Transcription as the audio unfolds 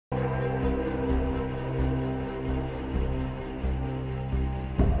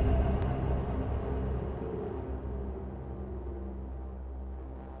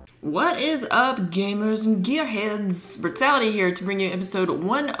What is up, gamers and gearheads? Brittality here to bring you episode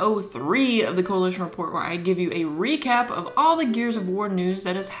 103 of the Coalition Report, where I give you a recap of all the Gears of War news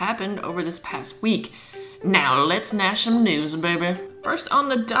that has happened over this past week. Now, let's gnash some news, baby. First on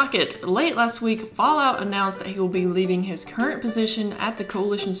the docket, late last week, Fallout announced that he will be leaving his current position at the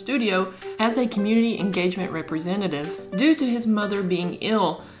Coalition Studio as a community engagement representative due to his mother being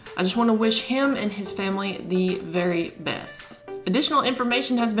ill. I just want to wish him and his family the very best. Additional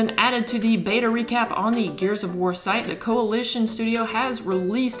information has been added to the beta recap on the Gears of War site. The Coalition Studio has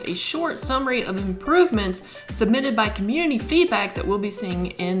released a short summary of improvements submitted by community feedback that we'll be seeing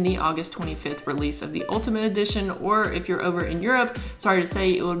in the August 25th release of the Ultimate Edition, or if you're over in Europe, sorry to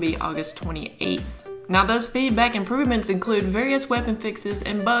say, it will be August 28th. Now, those feedback improvements include various weapon fixes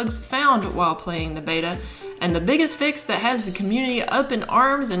and bugs found while playing the beta. And the biggest fix that has the community up in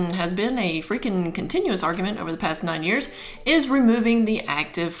arms and has been a freaking continuous argument over the past 9 years is removing the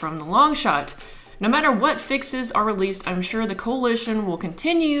active from the long shot. No matter what fixes are released, I'm sure the Coalition will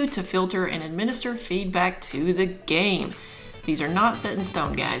continue to filter and administer feedback to the game. These are not set in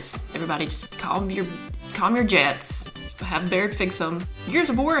stone, guys. Everybody just calm your jets. Have Baird fix them.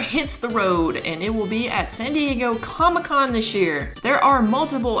 Gears of War hits the road, and it will be at San Diego Comic-Con this year. There are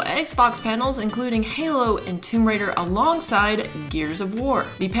multiple Xbox panels, including Halo and Tomb Raider, alongside Gears of War.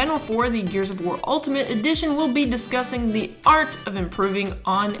 The panel for the Gears of War Ultimate Edition will be discussing the art of improving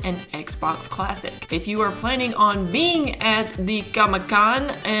on an Xbox classic. If you are planning on being at the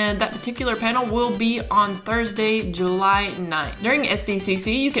Comic-Con, and that particular panel will be on Thursday, July 9th. During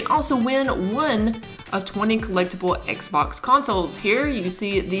SDCC, you can also win one of 20 collectible Xbox consoles. Here you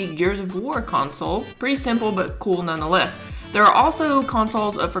see the Gears of War console. Pretty simple but cool nonetheless. There are also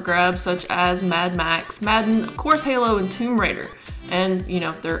consoles up for grabs such as Mad Max, Madden, of course Halo, and Tomb Raider. And you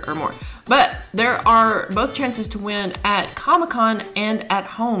know, there are more. But there are both chances to win at Comic-Con and at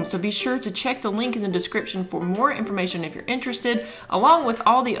home, so be sure to check the link in the description for more information if you're interested, along with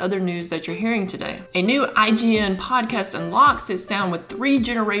all the other news that you're hearing today. A new IGN podcast Unlocked sits down with 3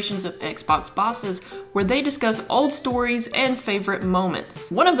 generations of Xbox bosses where they discuss old stories and favorite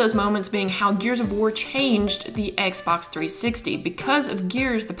moments. One of those moments being how Gears of War changed the Xbox 360. Because of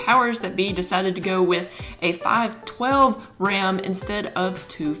Gears, the powers that be decided to go with a 512 RAM instead of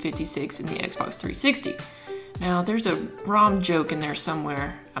 256 in the Xbox 360. Now, there's a ROM joke in there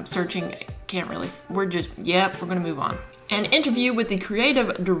somewhere. I'm searching, I can't really, we're gonna move on. An interview with the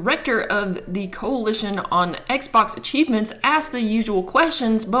creative director of the Coalition on Xbox achievements asked the usual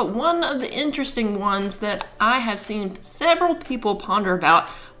questions, but one of the interesting ones that I have seen several people ponder about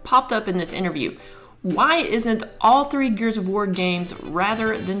popped up in this interview. Why isn't all 3 Gears of War games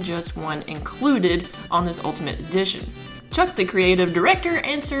rather than just one included on this Ultimate Edition? Chuck, the creative director,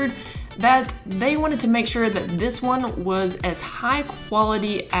 answered that they wanted to make sure that this one was as high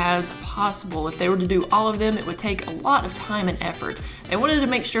quality as possible. If they were to do all of them, it would take a lot of time and effort. They wanted to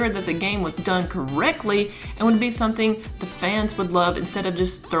make sure that the game was done correctly and would be something the fans would love instead of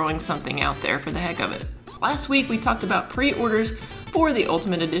just throwing something out there for the heck of it. Last week, we talked about pre-orders for the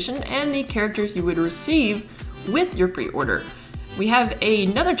Ultimate Edition and the characters you would receive with your pre-order. We have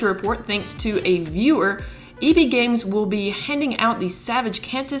another to report thanks to a viewer. EB Games will be handing out the Savage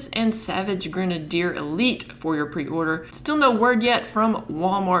Cantus and Savage Grenadier Elite for your pre-order. Still no word yet from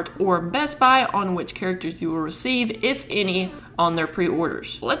Walmart or Best Buy on which characters you will receive, if any, on their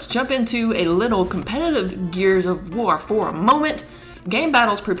pre-orders. Let's jump into a little competitive Gears of War for a moment.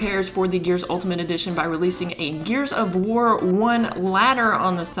 GameBattles prepares for the Gears Ultimate Edition by releasing a Gears of War 1 ladder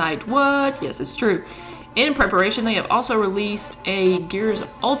on the site. What? Yes, it's true. In preparation, they have also released a Gears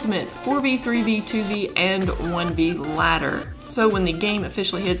Ultimate 4v, 3v, 2v, and 1v ladder. So when the game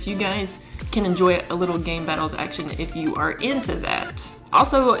officially hits, you guys can enjoy a little Game Battles action if you are into that.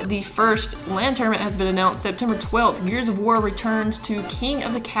 Also, the first LAN tournament has been announced September 12th. Gears of War returns to King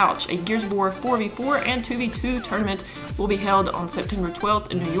of the Couch. A Gears of War 4v4 and 2v2 tournament will be held on September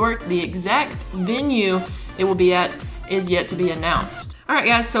 12th in New York. The exact venue it will be at is yet to be announced. Alright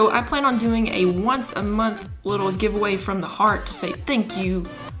guys, so I plan on doing a once a month little giveaway from the heart to say thank you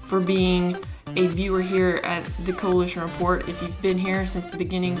for being a viewer here at the Coalition Report. If you've been here since the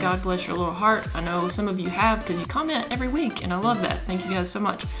beginning, God bless your little heart. I know some of you have because you comment every week and I love that. Thank you guys so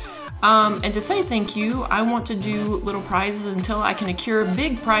much. And to say thank you, I want to do little prizes until I can accrue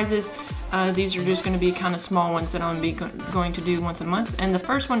big prizes. These are just going to be kind of small ones that I'm going to do once a month. And the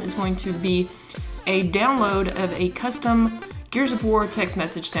first one is going to be a download of a custom Gears of War text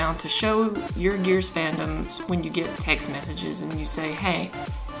message sound to show your Gears fandoms when you get text messages and you say, hey,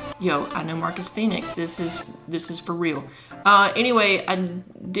 yo, I know Marcus Phoenix, this is for real. Anyway, I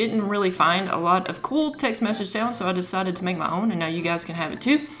didn't really find a lot of cool text message sounds, so I decided to make my own, and now you guys can have it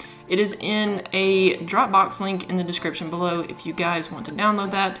too. It is in a Dropbox link in the description below. If you guys want to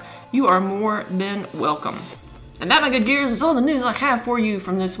download that, you are more than welcome. And that, my good gears, is all the news I have for you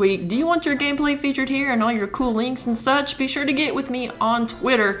from this week. Do you want your gameplay featured here and all your cool links and such? Be sure to get with me on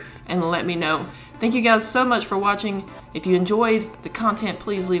Twitter and let me know. Thank you guys so much for watching. If you enjoyed the content,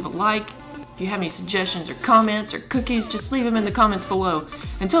 please leave a like. If you have any suggestions or comments or cookies, just leave them in the comments below.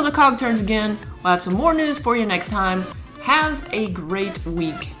 Until the cog turns again, we'll have some more news for you next time. Have a great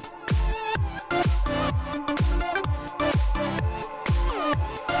week.